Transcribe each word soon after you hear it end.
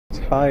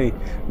Hi,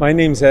 my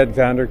name's Ed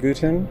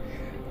Vandergooten.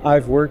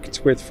 I've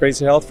worked with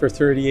Fraser Health for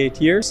 38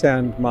 years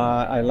and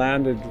I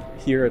landed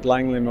here at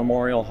Langley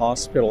Memorial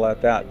Hospital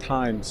at that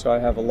time. So I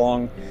have a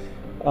long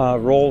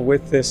role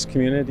with this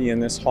community in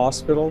this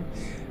hospital.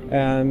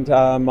 And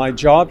my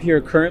job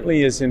here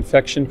currently is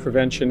infection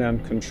prevention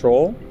and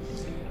control.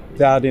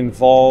 That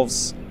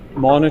involves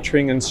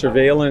monitoring and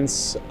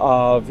surveillance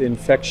of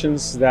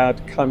infections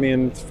that come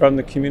in from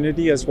the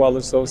community as well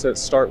as those that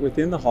start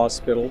within the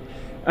hospital,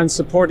 and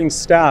supporting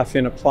staff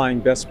in applying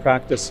best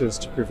practices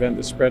to prevent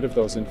the spread of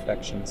those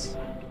infections.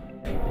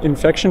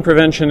 Infection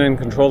prevention and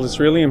control is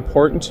really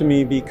important to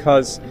me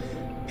because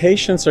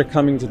patients are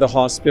coming to the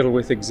hospital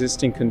with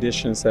existing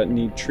conditions that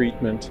need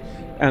treatment.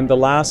 And the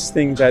last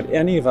thing that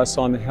any of us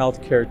on the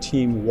healthcare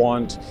team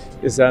want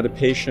is that a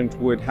patient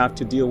would have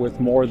to deal with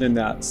more than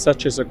that,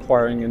 such as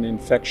acquiring an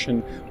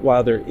infection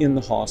while they're in the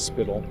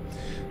hospital.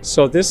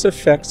 So this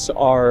affects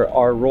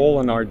our role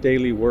in our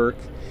daily work,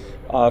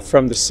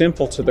 from the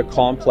simple to the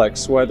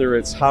complex, whether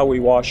it's how we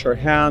wash our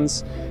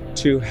hands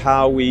to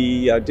how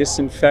we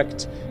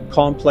disinfect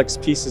complex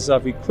pieces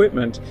of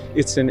equipment.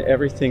 It's in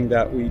everything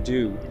that we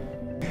do.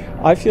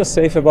 I feel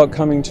safe about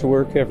coming to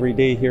work every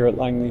day here at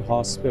Langley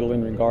Hospital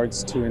in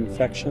regards to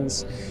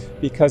infections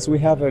because we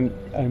have an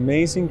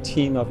amazing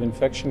team of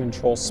infection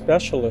control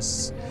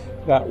specialists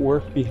that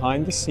work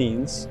behind the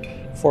scenes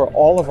for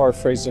all of our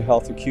Fraser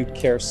Health acute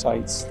care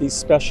sites. These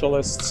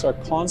specialists are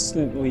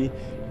constantly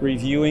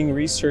reviewing,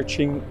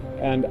 researching,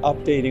 and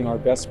updating our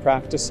best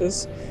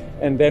practices,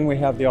 and then we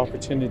have the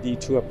opportunity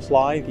to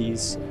apply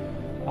these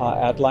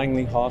at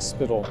Langley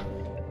Hospital.